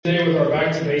Today with our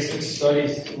Back to Basics study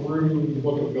through the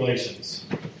book of Galatians.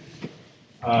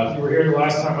 If you were here the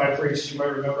last time I preached, you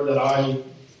might remember that I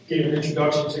gave an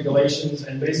introduction to Galatians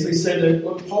and basically said that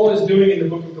what Paul is doing in the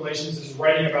book of Galatians is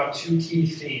writing about two key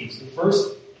themes. The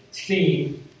first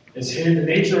theme is the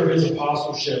nature of his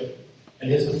apostleship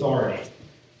and his authority.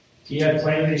 He had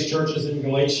planted these churches in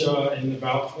Galatia in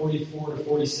about 44 to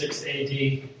 46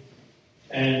 AD,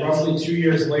 and roughly 2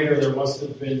 years later there must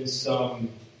have been some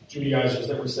Judaizers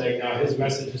that were saying, now his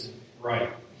message isn't right.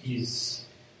 He's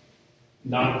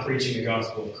not preaching the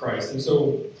gospel of Christ. And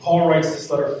so Paul writes this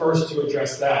letter first to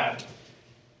address that.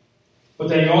 But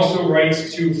then he also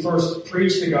writes to first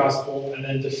preach the gospel and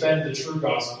then defend the true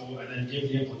gospel and then give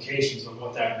the implications of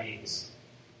what that means.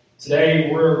 Today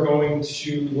we're going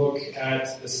to look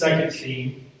at the second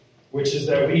theme, which is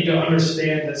that we need to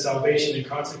understand that salvation and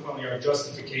consequently our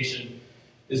justification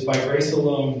is by grace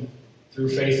alone, through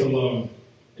faith alone,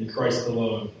 in Christ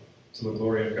alone, to the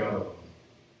glory of God alone.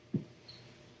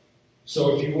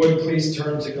 So if you would, please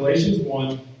turn to Galatians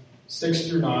 1, 6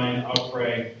 through 9. I'll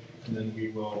pray, and then we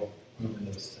will move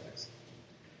into this text.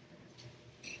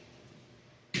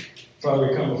 Father,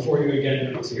 we come before you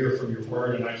again to hear from your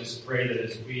word, and I just pray that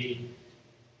as we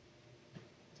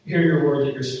hear your word,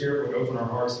 that your Spirit would open our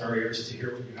hearts and our ears to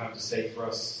hear what you have to say for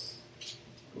us.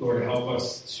 Lord, help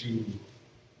us to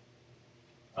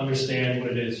understand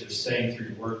what it is you're saying through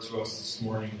your word to us this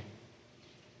morning.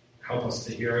 Help us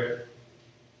to hear it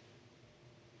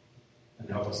and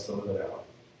help us to live it out.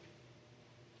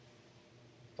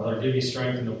 Father, give me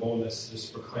strength and the boldness to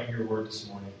just proclaim your word this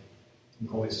morning. And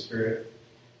Holy Spirit,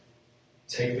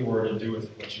 take the word and do with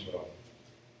it what you will.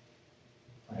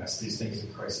 I ask these things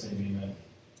in Christ's name, amen.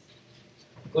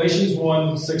 Galatians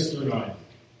 1, 6 through 9.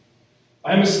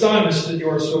 I am astonished that you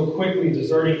are so quickly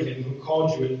deserting him who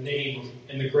called you in the name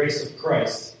in the grace of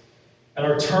Christ and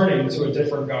are turning to a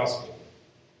different gospel.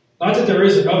 Not that there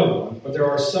is another one, but there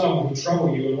are some who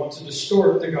trouble you and want to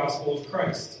distort the gospel of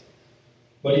Christ.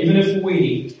 But even if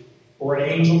we, or an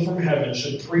angel from heaven,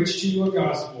 should preach to you a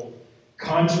gospel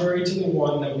contrary to the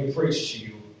one that we preach to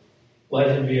you, let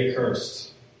him be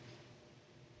accursed.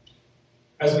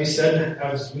 As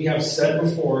we have said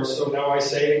before, so now I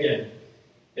say again,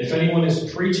 if anyone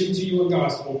is preaching to you a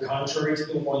gospel contrary to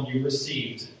the one you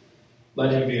received,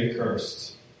 let him be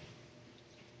accursed.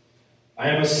 I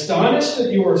am astonished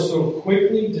that you are so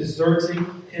quickly deserting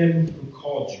him who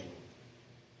called you.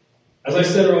 As I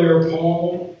said earlier,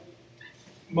 Paul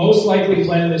most likely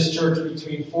planted this church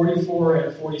between 44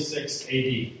 and 46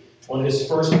 AD on his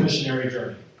first missionary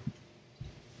journey.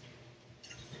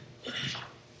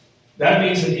 That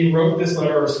means that he wrote this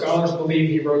letter, or scholars believe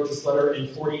he wrote this letter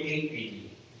in 48 AD.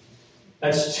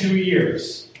 That's 2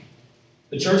 years.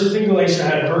 The churches in Galatia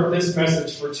had heard this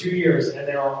message for 2 years, and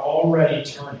they are already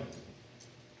turning.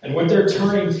 And what they're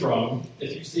turning from,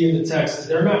 if you see in the text, is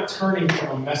they're not turning from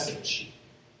a message.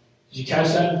 Did you catch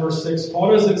that in verse 6? Paul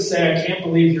doesn't say, I can't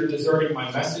believe you're deserting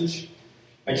my message.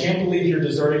 I can't believe you're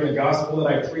deserting the gospel that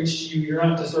I preached to you. You're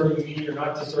not deserting me. You're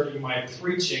not deserting my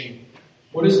preaching.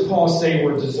 What does Paul say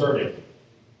we're deserting?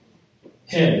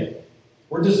 Him.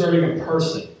 We're deserting a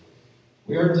person.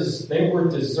 They were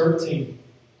deserting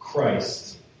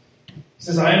Christ. He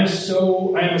says, I am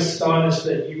astonished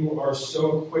that you are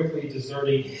so quickly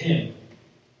deserting him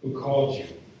who called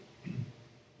you.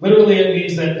 Literally, it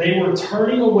means that they were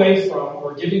turning away from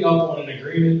or giving up on an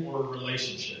agreement or a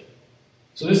relationship.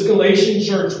 So this Galatian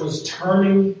church was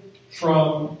turning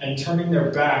from and turning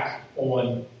their back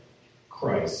on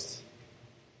Christ.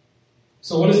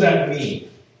 So what does that mean?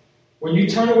 When you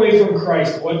turn away from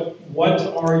Christ, what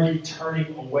are you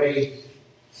turning away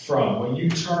from? When you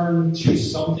turn to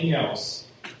something else,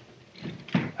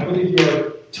 I believe you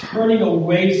are turning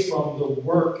away from the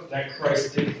work that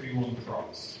Christ did for you on the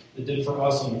cross, that did for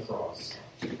us on the cross.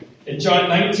 In John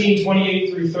 19,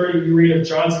 28 through 30, we read of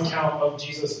John's account of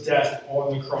Jesus' death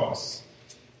on the cross.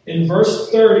 In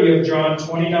verse 30 of John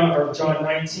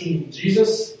 19,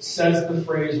 Jesus says the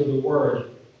phrase or the word,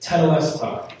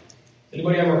 tetelestai.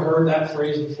 Anybody ever heard that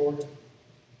phrase before?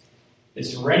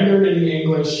 It's rendered in the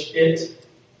English, it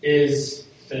is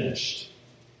finished.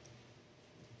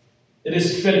 It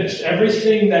is finished.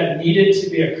 Everything that needed to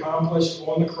be accomplished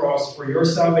on the cross for your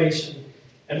salvation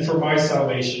and for my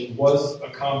salvation was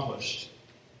accomplished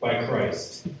by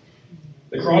Christ.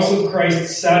 The cross of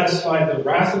Christ satisfied the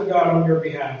wrath of God on your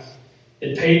behalf.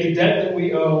 It paid the debt that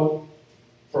we owe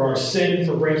for our sin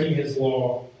for breaking his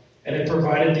law, and it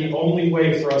provided the only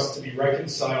way for us to be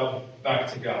reconciled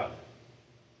back to God.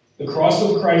 The cross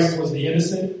of Christ was the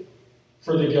innocent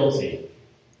for the guilty.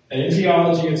 And in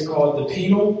theology, it's called the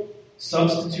penal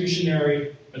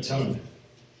substitutionary atonement.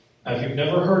 Now, if you've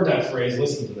never heard that phrase,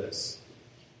 listen to this.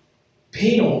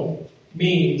 Penal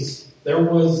means there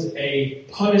was a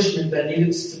punishment that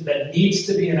needs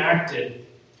to be enacted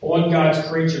on God's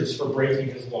creatures for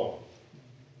breaking his law.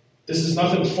 This is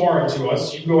nothing foreign to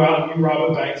us. You go out and you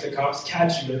rob a bank, the cops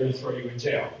catch you, they're going to throw you in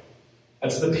jail.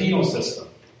 That's the penal system.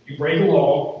 You break a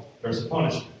law, there's a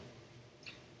punishment.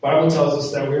 The Bible tells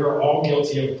us that we are all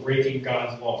guilty of breaking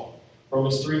God's law.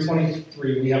 Romans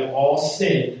 3:23, we have all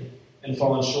sinned and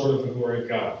fallen short of the glory of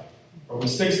God.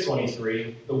 Romans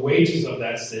 6:23, the wages of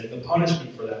that sin, the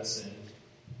punishment for that sin,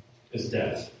 is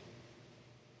death.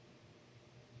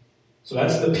 So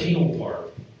that's the penal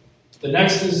part. The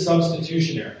next is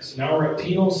substitutionary. So now we're at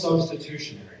penal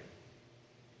substitutionary.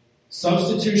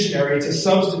 Substitutionary, to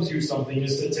substitute something,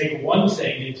 is to take one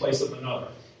thing in place of another.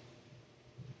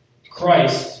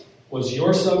 Christ was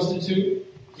your substitute.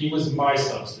 He was my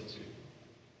substitute.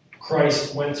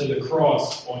 Christ went to the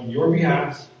cross on your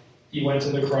behalf. He went to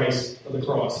the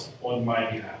cross on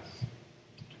my behalf.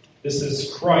 This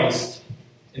is Christ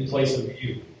in place of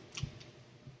you.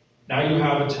 Now you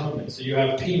have atonement. So you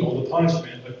have penal, the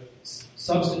punishment, but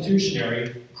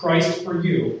substitutionary, Christ for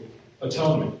you,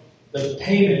 atonement, the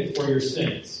payment for your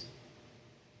sins.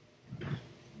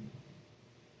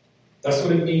 That's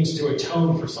what it means to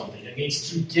atone for something. It means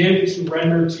to give, to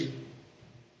render, to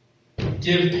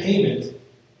give payment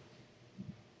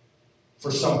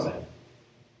for something.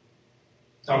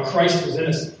 Now, Christ was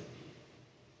innocent.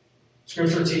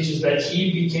 Scripture teaches that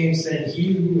he became sin.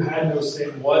 He who had no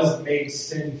sin was made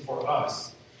sin for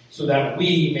us, so that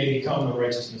we may become the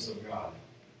righteousness of God.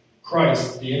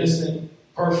 Christ, the innocent,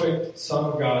 perfect Son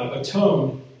of God,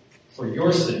 atoned for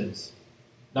your sins,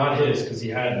 not his, because he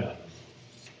had none.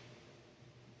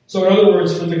 So in other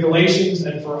words, for the Galatians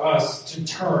and for us to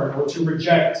turn or to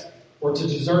reject or to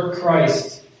desert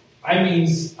Christ, I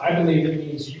believe it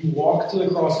means you walk to the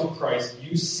cross with Christ,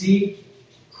 you see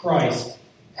Christ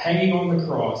hanging on the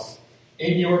cross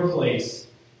in your place,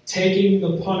 taking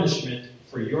the punishment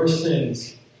for your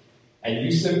sins, and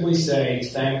you simply say,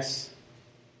 thanks,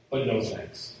 but no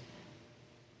thanks.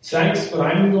 Thanks, but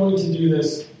I'm going to do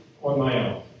this on my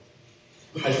own.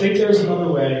 I think there's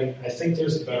another way. I think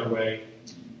there's a better way.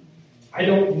 I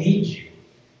don't need you.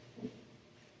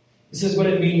 This is what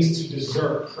it means to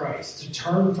desert Christ, to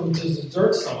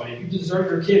desert somebody. If you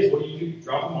desert your kids, what do? You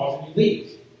drop them off and you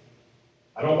leave.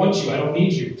 I don't want you. I don't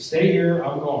need you. Stay here.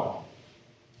 I'm gone.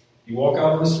 You walk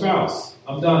out with a spouse.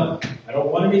 I'm done. I don't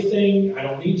want anything. I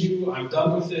don't need you. I'm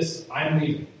done with this. I'm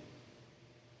leaving.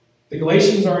 The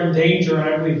Galatians are in danger, and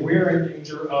I believe we're in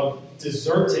danger of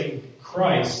deserting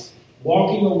Christ,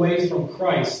 walking away from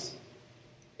Christ,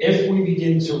 if we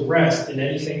begin to rest in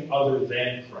anything other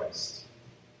than Christ.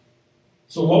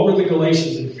 So what were the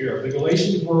Galatians in fear of? The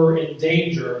Galatians were in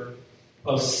danger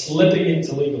of slipping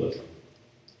into legalism.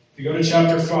 If you go to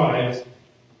chapter 5,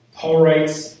 Paul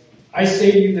writes, I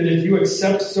say to you that if you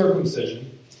accept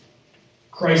circumcision,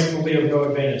 Christ will be of no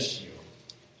advantage to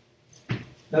you.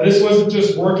 Now this wasn't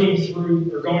just working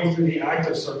through or going through the act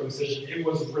of circumcision, it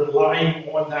was relying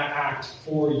on that act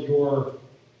for your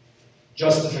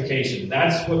justification.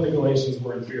 That's what the Galatians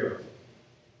were in fear of.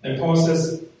 And Paul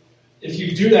says, if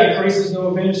you do that, Christ is no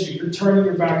advantage to you. You're turning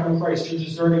your back on Christ. You're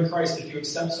deserting Christ if you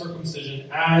accept circumcision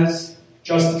as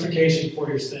justification for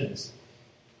your sins.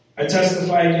 I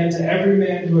testify again to every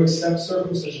man who accepts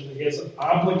circumcision that he is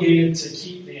obligated to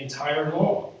keep the entire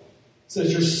law. It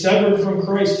says you're severed from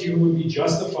Christ, you would be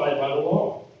justified by the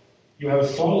law. You have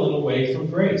fallen away from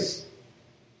grace.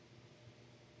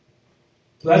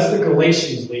 So that's the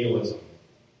Galatians legalism.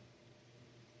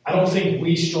 I don't think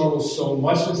we struggle so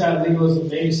much with that legalism.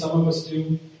 Maybe some of us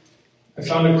do. I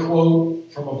found a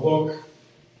quote from a book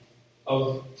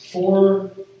of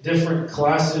 4 different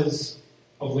classes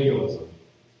of legalism.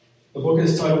 The book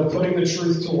is titled Putting the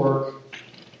Truth to Work,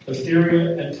 The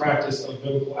Theory and Practice of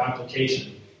Biblical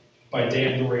Application by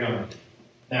Dan Doriani.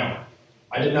 Now,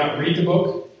 I did not read the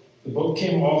book. The book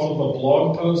came off of a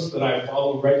blog post that I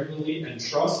follow regularly and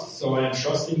trust, so I am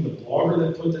trusting the blogger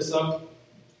that put this up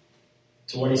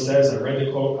to what he says. I read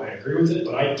the quote, I agree with it,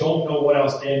 but I don't know what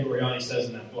else Dan Doriani says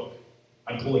in that book.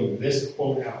 I'm pulling this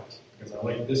quote out because I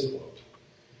like this quote.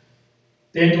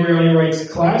 Dan Doriani writes,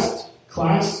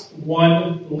 Class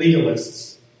 1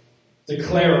 legalists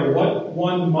declare what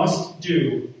one must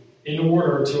do in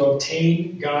order to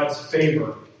obtain God's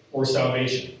favor or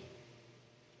salvation.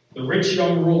 The rich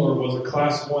young ruler was a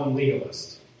Class 1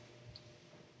 legalist.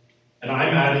 And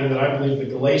I'm adding that I believe the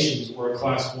Galatians were a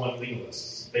Class 1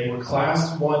 legalists. They were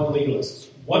Class 1 legalists.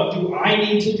 What do I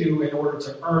need to do in order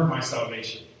to earn my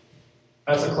salvation?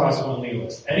 That's a Class 1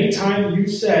 legalist. Anytime you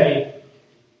say,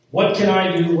 What can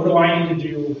I do? What do I need to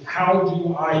do? How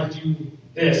do I do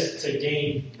this to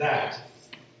gain that?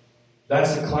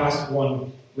 That's the class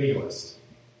 1 legalist.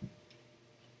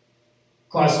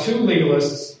 Class 2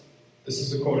 legalists, this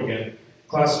is a quote again,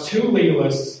 class 2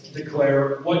 legalists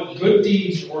declare what good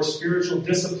deeds or spiritual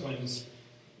disciplines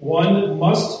one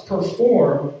must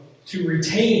perform to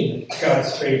retain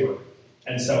God's favor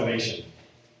and salvation.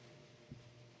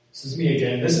 This is me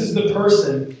again. This is the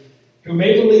person who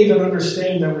may believe and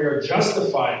understand that we are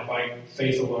justified by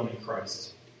faith alone in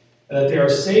Christ, and that they are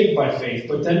saved by faith,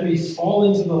 but then we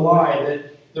fall into the lie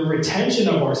that the retention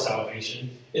of our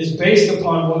salvation is based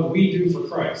upon what we do for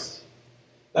Christ.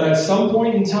 That at some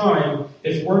point in time,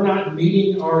 if we're not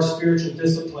meeting our spiritual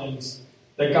disciplines,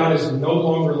 that God is no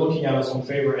longer looking at us on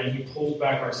favor and he pulls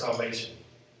back our salvation.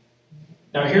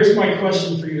 Now here's my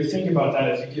question for you to think about that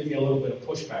if you give me a little bit of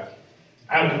pushback.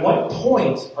 At what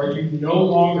point are you no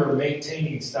longer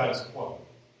maintaining status quo?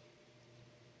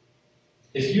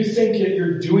 If you think that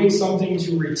you're doing something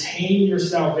to retain your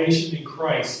salvation in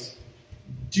Christ,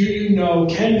 can you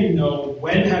know,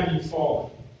 when have you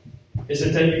fallen? Is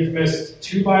it that you've missed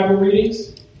 2 Bible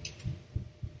readings?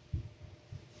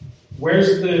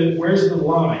 Where's the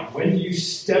line? When do you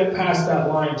step past that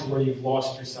line to where you've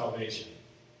lost your salvation?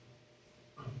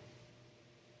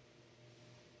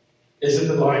 Is it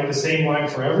the same line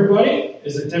for everybody?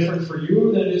 Is it different for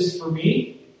you than it is for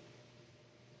me?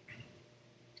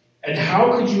 And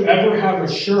how could you ever have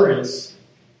assurance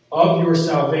of your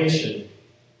salvation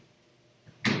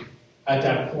at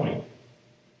that point?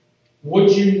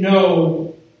 Would you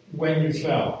know when you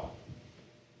fell?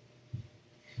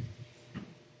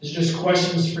 It's just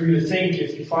questions for you to think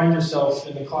if you find yourself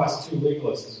in the class 2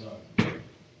 legalist zone.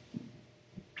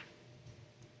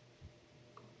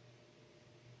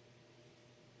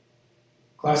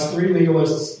 Class 3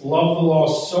 legalists love the law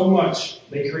so much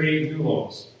they create new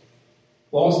laws.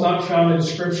 Laws not found in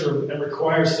Scripture and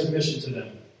require submission to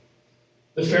them.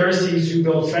 The Pharisees who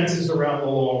built fences around the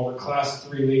law were class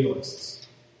 3 legalists.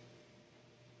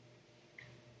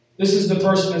 This is the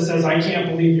person that says, I can't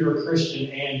believe you're a Christian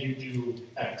and you do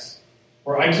X.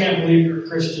 Or I can't believe you're a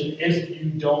Christian if you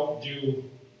don't do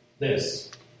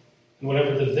this. And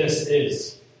whatever the this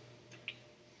is.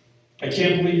 I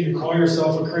can't believe you call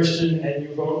yourself a Christian and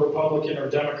you vote Republican or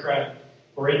Democrat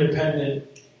or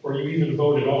Independent or you even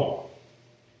vote at all.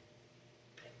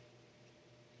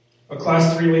 A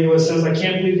class 3 legalist says, I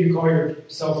can't believe you call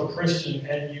yourself a Christian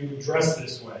and you dress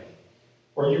this way.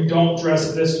 Or you don't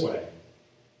dress this way.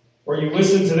 Or you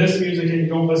listen to this music and you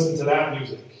don't listen to that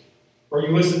music. Or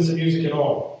you listen to music at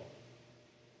all.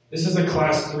 This is a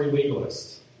class 3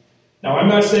 legalist. Now, I'm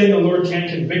not saying the Lord can't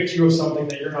convict you of something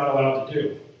that you're not allowed to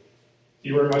do. If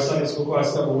you were in my Sunday school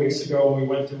class several weeks ago when we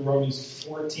went through Romans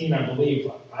 14, I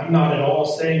believe, I'm not at all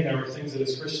saying there are things that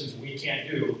as Christians we can't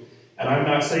do. And I'm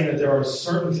not saying that there are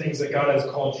certain things that God has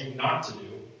called you not to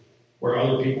do where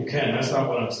other people can. That's not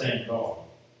what I'm saying at all.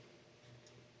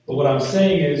 But what I'm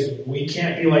saying is we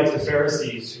can't be like the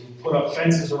Pharisees who put up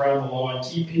fences around the law and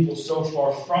keep people so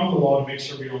far from the law to make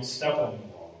sure we don't step on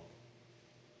the law.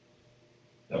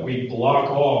 That we block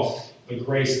off the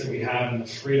grace that we have and the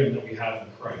freedom that we have in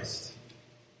Christ.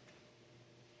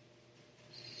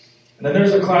 And then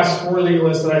there's a class 4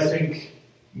 legalist that I think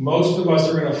most of us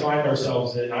are going to find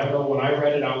ourselves in. I know when I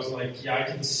read it, I was like, yeah, I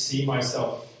can see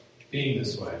myself being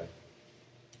this way.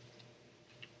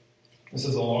 This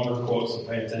is a longer quote, so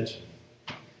pay attention.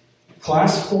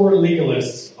 Class 4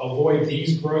 legalists avoid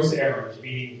these gross errors,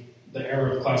 meaning the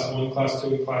error of class 1, class 2,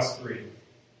 and class 3.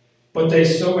 But they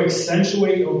so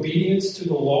accentuate obedience to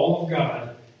the law of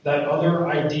God that other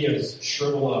ideas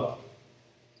shrivel up.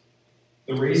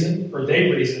 They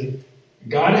reason,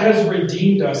 God has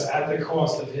redeemed us at the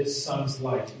cost of his Son's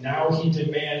life. Now he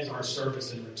demands our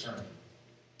service in return.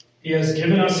 He has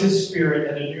given us his Spirit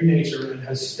and a new nature and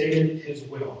has stated his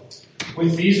will.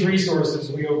 With these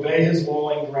resources, we obey his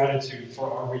law in gratitude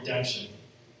for our redemption.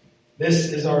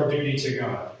 This is our duty to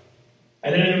God.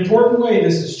 And in an important way,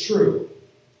 this is true.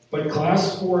 But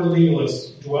class 4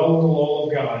 legalists dwell in the law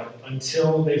of God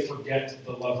until they forget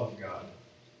the love of God.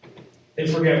 They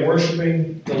forget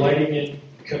worshiping, delighting in,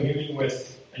 communing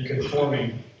with, and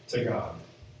conforming to God.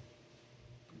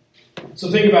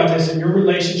 So think about this in your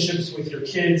relationships with your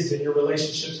kids, in your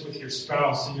relationships with your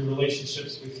spouse, in your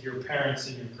relationships with your parents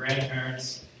and your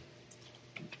grandparents.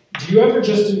 Do you ever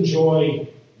just enjoy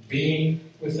being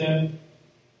with them?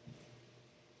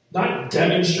 Not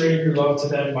demonstrating your love to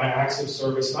them by acts of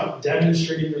service, not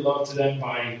demonstrating your love to them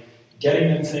by getting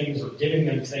them things or giving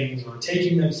them things or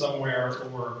taking them somewhere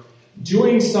or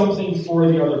doing something for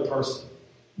the other person.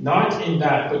 Not in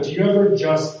that, but do you ever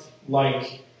just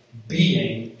like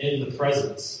being in the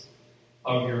presence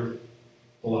of your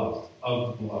beloved, of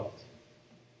the beloved.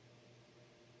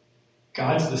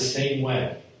 God's the same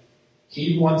way.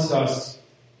 He wants us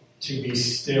to be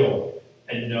still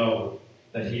and know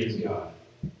that He is God.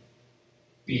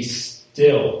 Be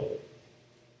still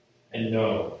and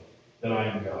know that I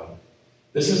am God.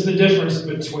 This is the difference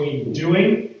between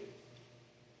doing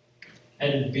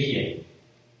and being.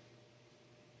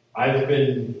 I've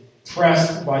been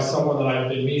pressed by someone that I've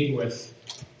been meeting with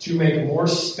to make more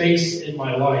space in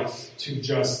my life to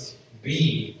just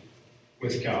be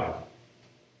with God.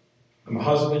 I'm a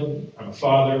husband, I'm a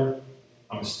father,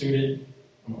 I'm a student,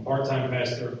 I'm a part-time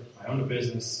pastor, I own a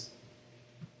business.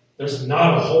 There's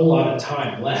not a whole lot of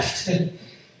time left.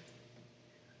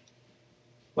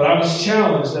 But I was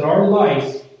challenged that our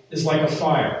life is like a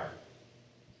fire.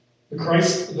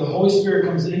 The Holy Spirit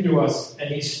comes into us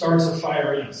and He starts a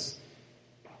fire in us.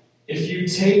 If you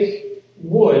take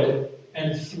wood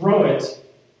and throw it,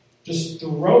 just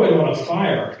throw it on a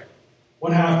fire,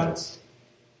 what happens?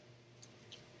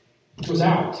 It goes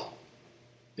out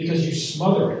because you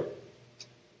smother it.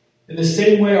 In the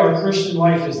same way, our Christian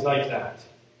life is like that.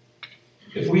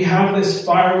 If we have this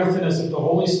fire within us, if the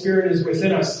Holy Spirit is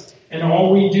within us, and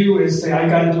all we do is say, I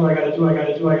gotta do,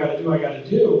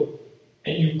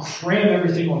 and you cram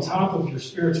everything on top of your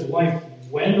spiritual life,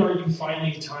 when are you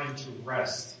finding time to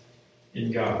rest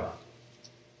in God?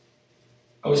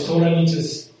 I was told I need to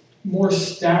more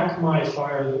stack my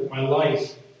fire, my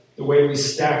life, the way we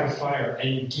stack a fire,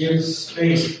 and give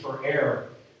space for air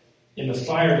in the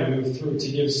fire to move through,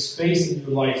 to give space in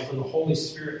your life for the Holy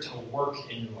Spirit to work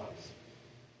in your life.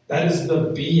 That is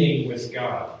the being with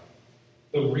God,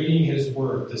 the reading His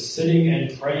Word, the sitting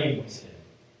and praying with Him,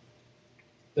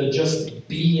 the just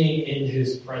being in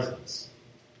His presence.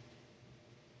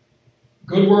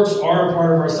 Good works are a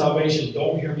part of our salvation.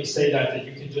 Don't hear me say that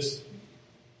you can just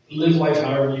live life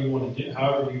however you want to do,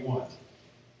 however you want.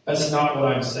 That's not what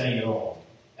I'm saying at all.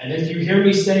 And if you hear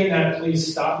me saying that, please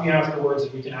stop me afterwards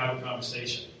and we can have a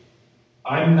conversation.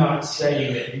 I'm not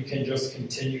saying that you can just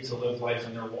continue to live life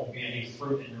and there won't be any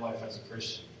fruit in your life as a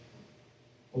Christian.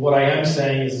 But what I am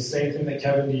saying is the same thing that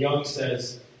Kevin DeYoung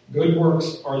says. Good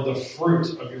works are the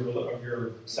fruit of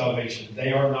your salvation.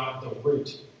 They are not the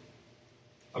root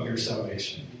of your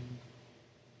salvation.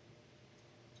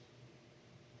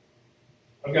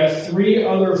 I've got 3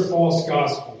 other false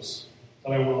gospels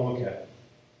that I want to look at.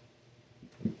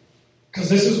 Because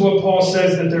this is what Paul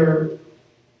says that they're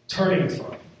turning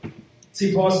from.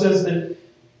 See, Paul says that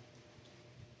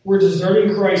we're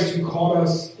deserting Christ who called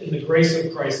us in the grace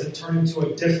of Christ and turning to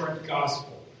a different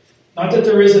gospel. Not that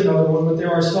there is another one, but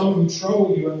there are some who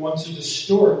trouble you and want to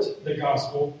distort the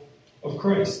gospel of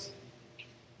Christ.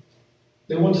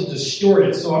 They want to distort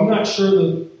it. So I'm not sure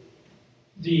that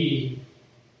the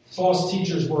false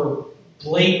teachers were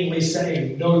blatantly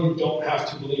saying, no, you don't have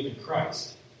to believe in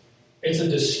Christ. It's a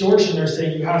distortion. They're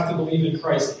saying you have to believe in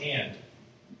Christ and.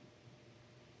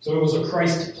 So it was a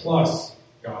Christ plus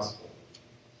gospel.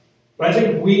 But I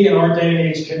think we in our day and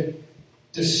age can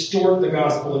distort the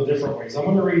gospel in different ways. I'm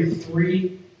going to read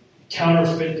 3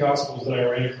 counterfeit gospels that I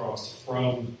ran across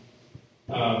from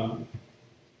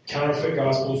Counterfeit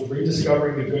Gospels,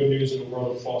 Rediscovering the Good News in the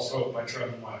World of False Hope by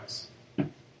Trevin Wax.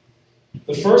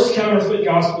 The first counterfeit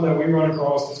gospel that we run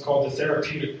across is called the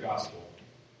therapeutic gospel.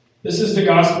 This is the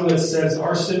gospel that says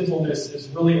our sinfulness is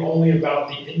really only about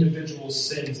the individual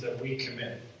sins that we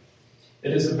commit.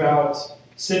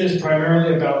 Sin is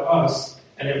primarily about us,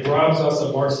 and it robs us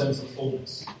of our sense of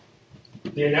fullness.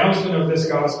 The announcement of this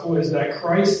gospel is that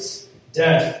Christ's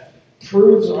death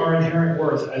proves our inherent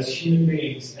worth as human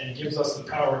beings and gives us the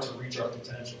power to reach our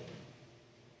potential.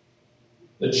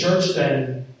 The church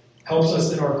then helps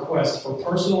us in our quest for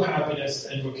personal happiness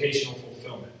and vocational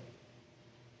fulfillment.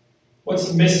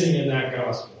 What's missing in that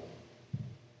gospel?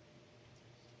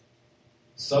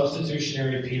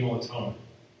 Substitutionary penal atonement.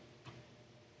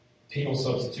 Penal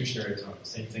substitutionary atonement.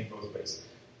 Same thing both ways.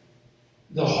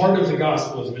 The heart of the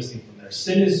gospel is missing from there.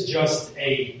 Sin is just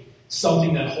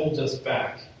something that holds us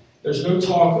back. There's no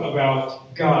talk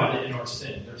about God in our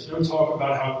sin. There's no talk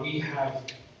about how we have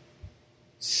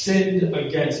sinned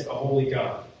against a holy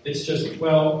God. It's just,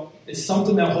 it's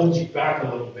something that holds you back a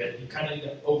little bit. You kind of need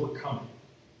to overcome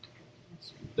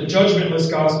it. The judgmentless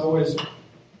gospel is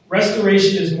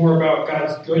restoration is more about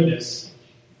God's goodness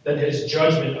than His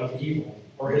judgment of evil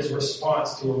or His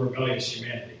response to a rebellious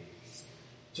humanity.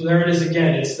 So there it is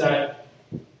again. It's that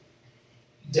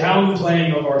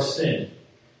downplaying of our sin.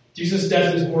 Jesus'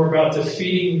 death is more about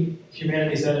defeating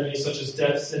humanity's enemies such as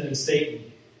death, sin, and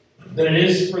Satan than it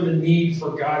is for the need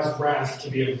for God's wrath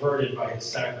to be averted by His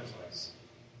sacrifice.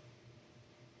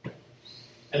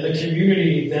 And the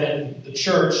community, then the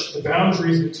church, the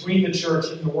boundaries between the church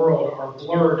and the world are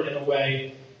blurred in a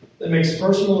way that makes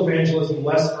personal evangelism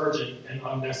less urgent and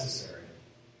unnecessary.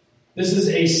 This is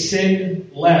a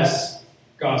sin-less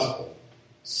gospel.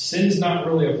 Sin's not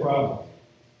really a problem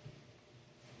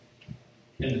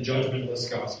in the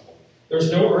judgmentless gospel. There's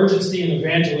no urgency in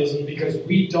evangelism because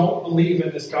we don't believe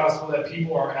in this gospel that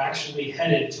people are actually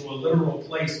headed to a literal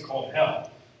place called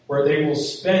hell, where they will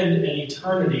spend an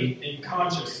eternity in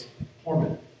conscious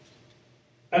torment.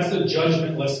 That's the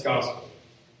judgmentless gospel.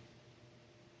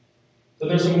 So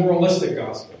there's a moralistic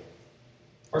gospel.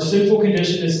 Our sinful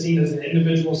condition is seen as an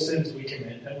individual sins we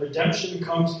commit, and redemption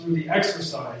comes through the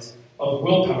exercise of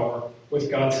willpower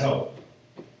with God's help.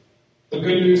 The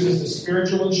good news is the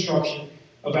spiritual instruction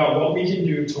about what we can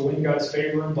do to win God's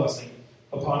favor and blessing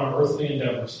upon our earthly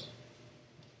endeavors.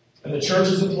 And the church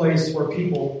is a place where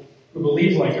people who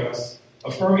believe like us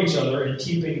affirm each other in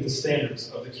keeping the standards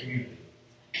of the community.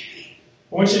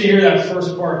 I want you to hear that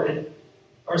first part.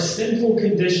 Our sinful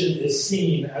condition is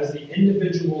seen as the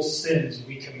individual sins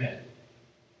we commit.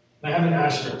 And I have an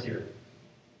asterisk here.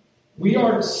 We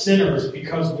aren't sinners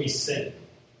because we sin.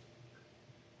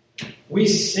 We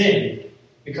sin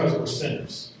because we're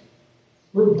sinners.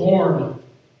 We're born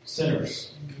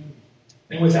sinners.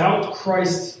 And without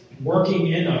Christ working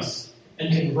in us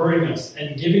and converting us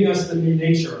and giving us the new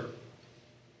nature,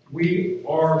 we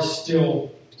are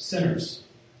still sinners.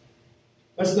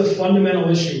 That's the fundamental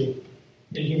issue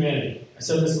in humanity. I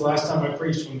said this the last time I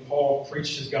preached when Paul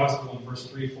preached his gospel in verse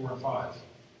 3, 4, and 5.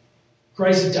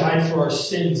 Christ died for our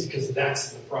sins because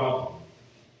that's the problem.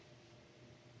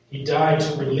 He died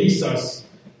to release us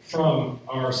from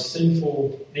our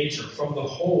sinful nature, from the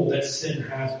hold that sin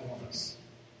has on us.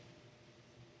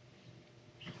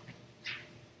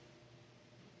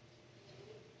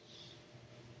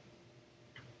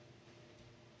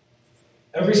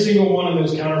 Every single one of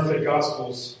those counterfeit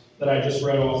gospels that I just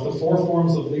read off, the four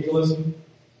forms of legalism,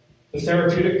 the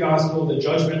therapeutic gospel, the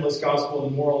judgmentless gospel,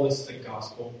 the moralistic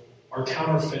gospel, are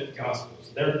counterfeit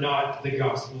gospels. They're not the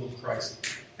gospel of Christ,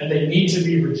 and they need to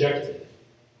be rejected.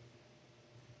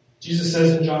 Jesus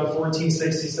says in John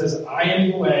 14:6, he says, I am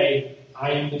the way,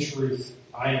 I am the truth,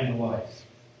 I am the life.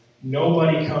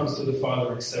 Nobody comes to the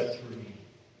Father except through me.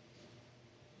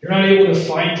 You're not able to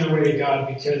find your way to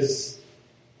God because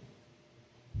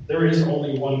there is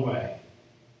only one way.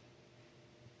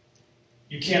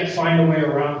 You can't find a way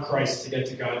around Christ to get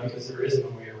to God because there isn't a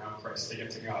way around Christ to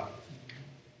get to God.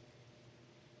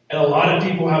 And a lot of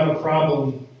people have a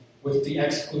problem with the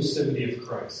exclusivity of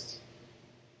Christ.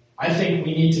 I think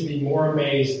we need to be more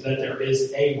amazed that there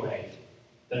is a way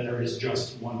than there is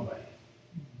just one way.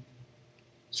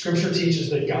 Scripture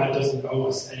teaches that God doesn't owe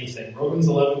us anything. Romans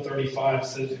 11:35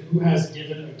 says, who has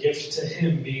given a gift to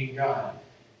him, being God,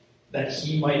 that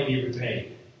he might be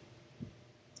repaid?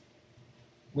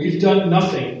 We've done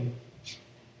nothing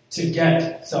to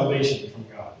get salvation from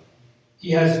God.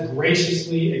 He has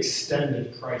graciously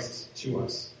extended Christ to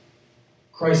us.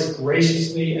 Christ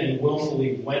graciously and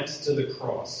willfully went to the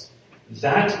cross.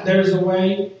 That there's a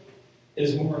way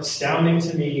is more astounding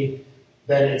to me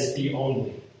than it's the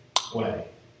only way.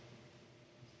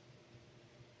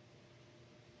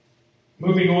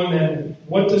 Moving on then,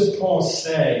 what does Paul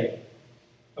say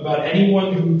about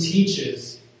anyone who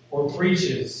teaches or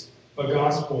preaches a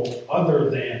gospel other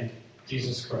than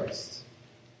Jesus Christ?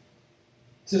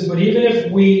 It says, but even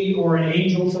if we or an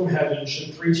angel from heaven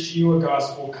should preach to you a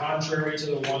gospel contrary to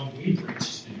the one we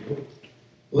preach to you,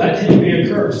 let him be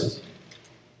accursed.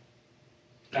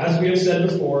 As we have said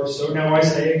before, so now I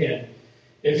say again,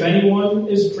 if anyone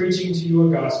is preaching to you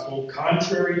a gospel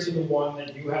contrary to the one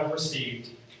that you have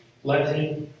received, let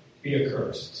him be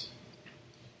accursed.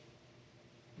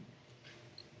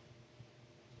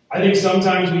 I think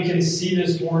sometimes we can see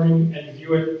this warning and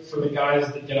view it for the guys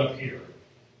that get up here.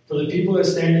 For the people that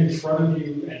stand in front of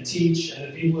you and teach,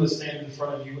 and the people that stand in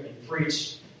front of you and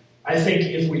preach. I think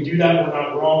if we do that, we're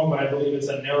not wrong, but I believe it's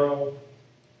a narrow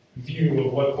view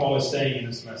of what Paul is saying in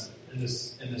this message, in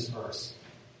this verse.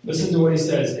 Listen to what he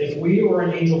says. If we or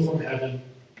an angel from heaven,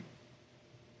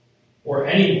 or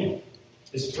anyone,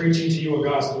 is preaching to you a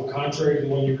gospel contrary to the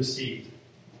one you received,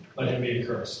 let him be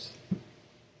accursed.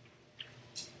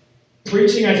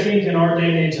 Preaching, I think, in our day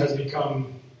and age has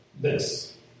become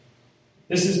this.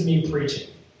 This is me preaching.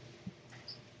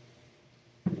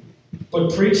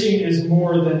 But preaching is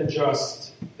more than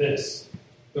just this.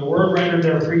 The word rendered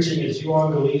there preaching is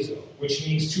euangelizo, which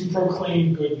means to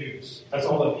proclaim good news. That's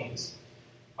all it means.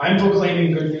 I'm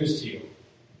proclaiming good news to you.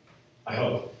 I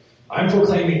hope. I'm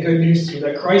proclaiming good news to you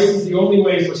that Christ is the only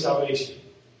way for salvation.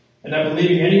 And I'm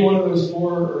believing any one of those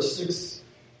 4 or 6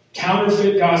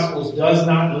 Counterfeit gospels does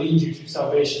not lead you to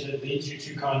salvation. It leads you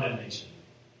to condemnation.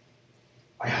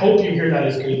 I hope you hear that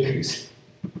as good news.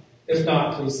 If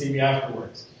not, please see me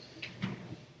afterwards.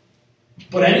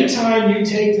 But anytime you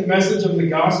take the message of the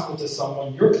gospel to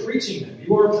someone, you're preaching them.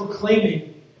 You are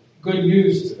proclaiming good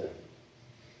news to them.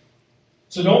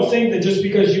 So don't think that just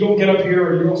because you don't get up here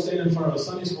or you don't stand in front of a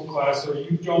Sunday school class or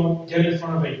you don't get in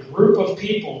front of a group of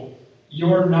people,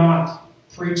 you're not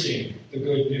preaching the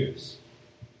good news.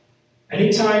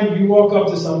 Anytime you walk up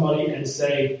to somebody and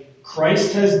say,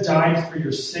 Christ has died for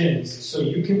your sins so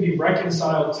you can be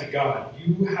reconciled to God,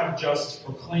 you have just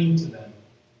proclaimed to them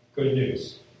good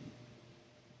news.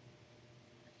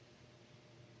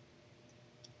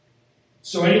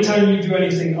 So anytime you do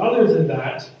anything other than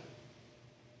that,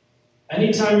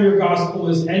 anytime your gospel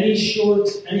is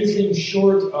anything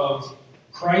short of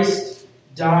Christ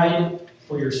died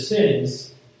for your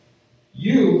sins,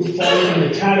 you fall in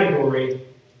the category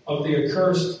of the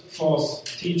accursed false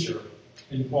teacher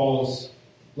in Paul's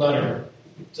letter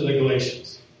to the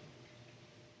Galatians.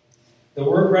 The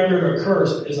word rendered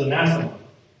accursed is anathema,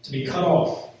 to be cut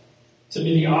off, to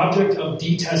be the object of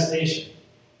detestation.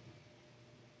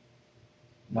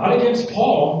 Not against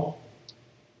Paul.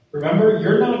 Remember,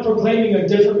 you're not proclaiming a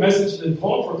different message than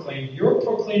Paul proclaimed. You're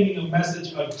proclaiming a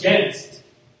message against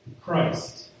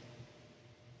Christ.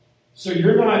 So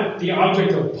you're not the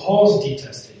object of Paul's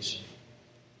detestation.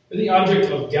 You're the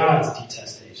object of God's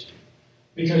detestation.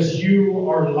 Because you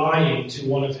are lying to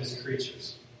one of his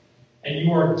creatures. And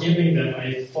you are giving them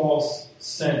a false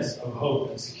sense of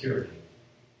hope and security.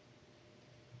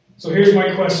 So here's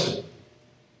my question.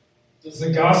 Does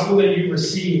the gospel that you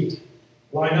received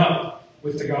line up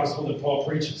with the gospel that Paul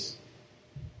preaches?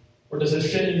 Or does it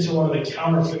fit into one of the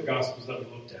counterfeit gospels that we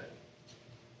looked at?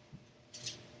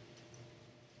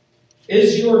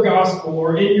 Is your gospel,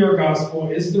 or in your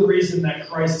gospel, is the reason that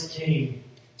Christ came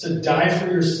to die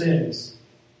for your sins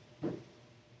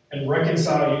and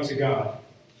reconcile you to God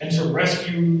and to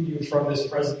rescue you from this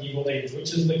present evil age,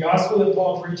 which is the gospel that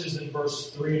Paul preaches in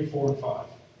verse 3 and 4 and 5.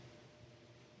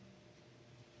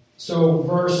 So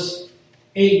verse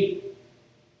 8,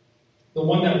 the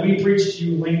one that we preached to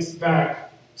you, links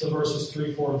back to verses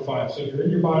 3, 4, and 5. So if you're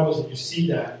in your Bibles and you see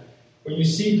that, when you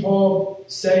see Paul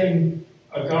saying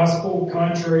a gospel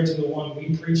contrary to the one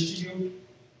we preached to you,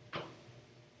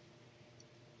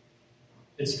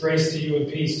 it's grace to you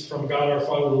and peace from God our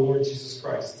Father, the Lord Jesus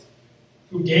Christ,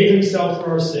 who gave himself for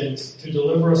our sins to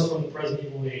deliver us from the present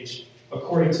evil age,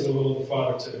 according to the will of the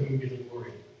Father, to whom be the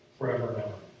glory forever and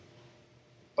ever.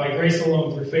 By grace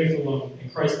alone, through faith alone, in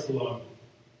Christ alone,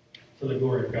 for the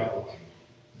glory of God alone.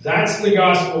 That's the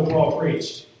gospel Paul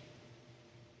preached.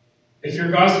 If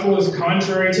your gospel is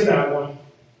contrary to that one,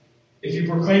 if you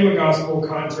proclaim a gospel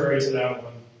contrary to that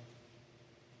one,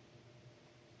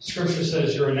 Scripture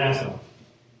says you're anathema.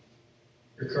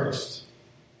 You're cursed.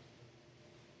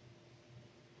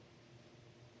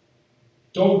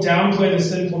 Don't downplay the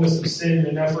sinfulness of sin in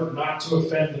an effort not to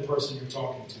offend the person you're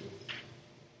talking to.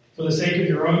 For the sake of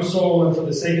your own soul and for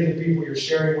the sake of the people you're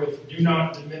sharing with, do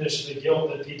not diminish the guilt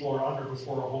that people are under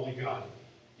before a holy God.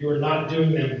 You are not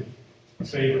doing them a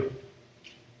favor.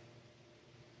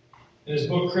 In his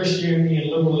book, Christianity and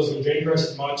Liberalism, J.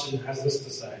 Gresham Machen has this to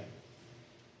say.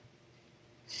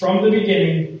 From the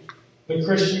beginning, the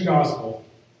Christian gospel,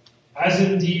 as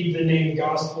indeed the name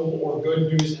gospel or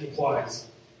good news implies,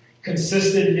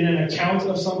 consisted in an account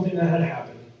of something that had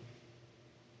happened.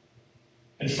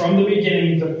 And from the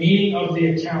beginning, the meaning of the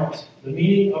account, the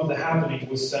meaning of the happening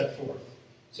was set forth.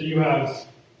 So you have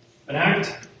an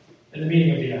act and the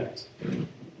meaning of the act.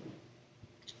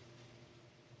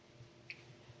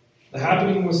 The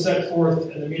happening was set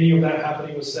forth, and the meaning of that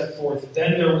happening was set forth.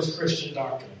 Then there was Christian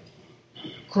doctrine.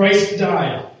 Christ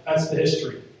died. That's the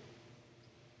history.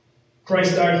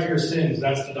 Christ died for your sins.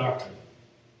 That's the doctrine.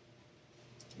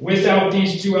 Without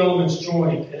these two elements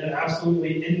joined in an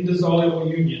absolutely indissoluble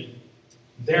union,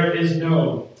 there is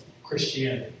no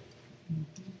Christianity.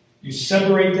 You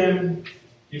separate them,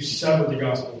 you sever the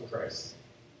gospel of Christ.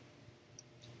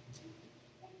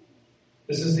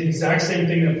 This is the exact same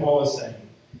thing that Paul is saying.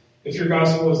 If your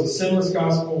gospel is a sinless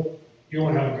gospel, you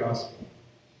don't have a gospel.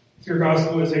 If your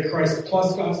gospel is a Christ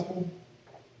plus gospel,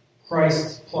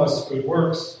 Christ plus good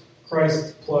works,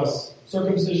 Christ plus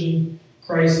circumcision,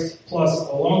 Christ plus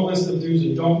a long list of do's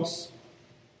and don'ts,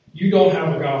 you don't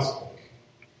have a gospel.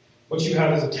 What you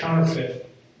have is a counterfeit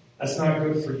that's not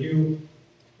good for you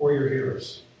or your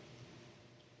hearers.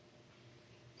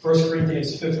 1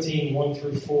 Corinthians 15, 1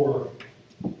 through 4.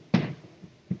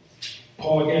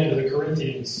 Paul again to the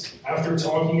Corinthians, after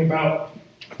talking about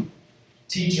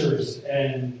teachers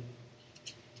and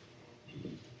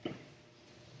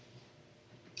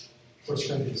 1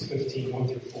 Corinthians 15, 1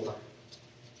 through 4.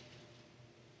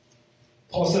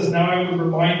 Paul says, "Now I would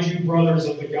remind you, brothers,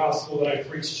 of the gospel that I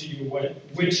preached to you,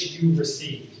 which you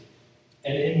received,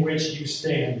 and in which you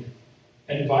stand,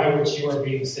 and by which you are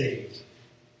being saved,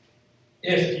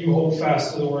 if you hold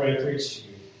fast to the word I preached to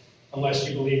you, unless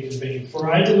you believed in vain.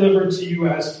 For I delivered to you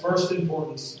as first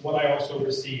importance what I also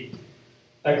received,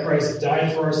 that Christ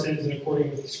died for our sins in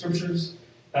accordance with the Scriptures,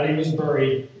 that he was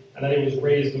buried, and that he was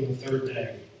raised on the third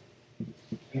day,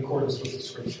 in accordance with the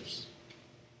Scriptures."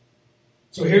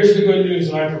 So here's the good news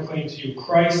that I proclaim to you.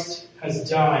 Christ has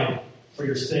died for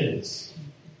your sins.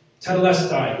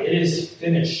 Tetelestai, it is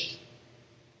finished.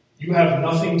 You have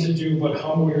nothing to do but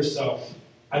humble yourself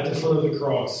at the foot of the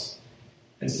cross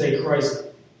and say, "Christ,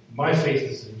 my faith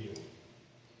is in you.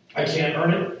 I can't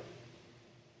earn it.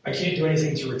 I can't do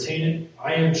anything to retain it.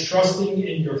 I am trusting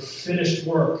in your finished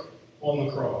work on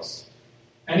the cross.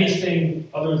 Anything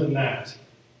other than that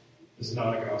is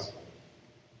not a gospel."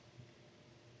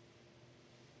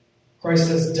 Christ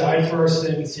has died for our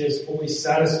sins. He has fully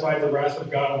satisfied the wrath of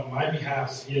God on my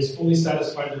behalf. He has fully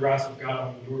satisfied the wrath of God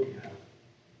on your behalf.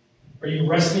 Are you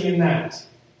resting in that?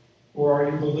 Or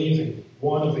are you believing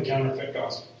one of the counterfeit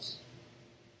gospels?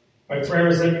 My prayer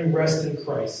is that you rest in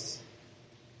Christ.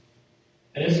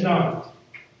 And if not,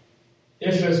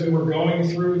 if as we were going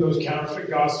through those counterfeit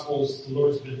gospels, the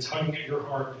Lord's been tugging at your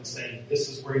heart and saying, "This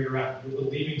is where you're at. You're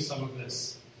believing some of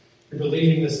this. You're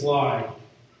believing this lie."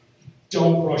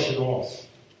 Don't brush it off.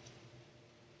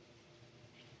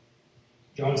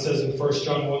 John says in 1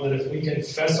 John 1 that if we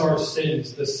confess our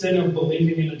sins, the sin of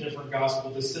believing in a different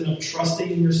gospel, the sin of trusting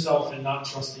in yourself and not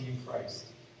trusting in Christ,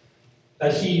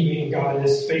 that he, being God,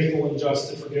 is faithful and just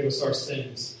to forgive us our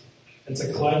sins and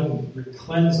to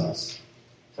cleanse us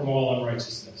from all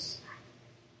unrighteousness.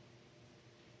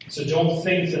 So don't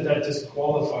think that that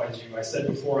disqualifies you. I said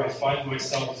before, I find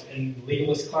myself in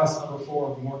legalist class number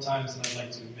 4 more times than I'd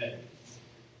like to admit.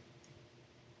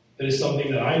 It is something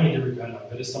that I need to repent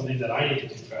of. It is something that I need to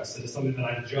confess. It is something that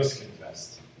I just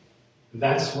confessed.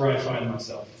 That's where I find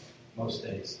myself most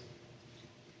days.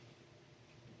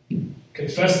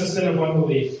 Confess the sin of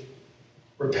unbelief,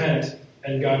 repent,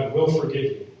 and God will forgive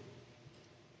you.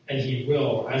 And he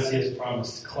will, as he has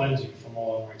promised, cleanse you from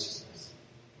all unrighteousness.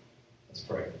 Let's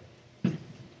pray.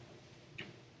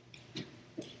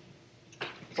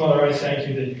 Father, I thank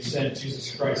you that you sent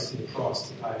Jesus Christ to the cross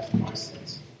to die for my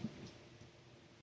sins.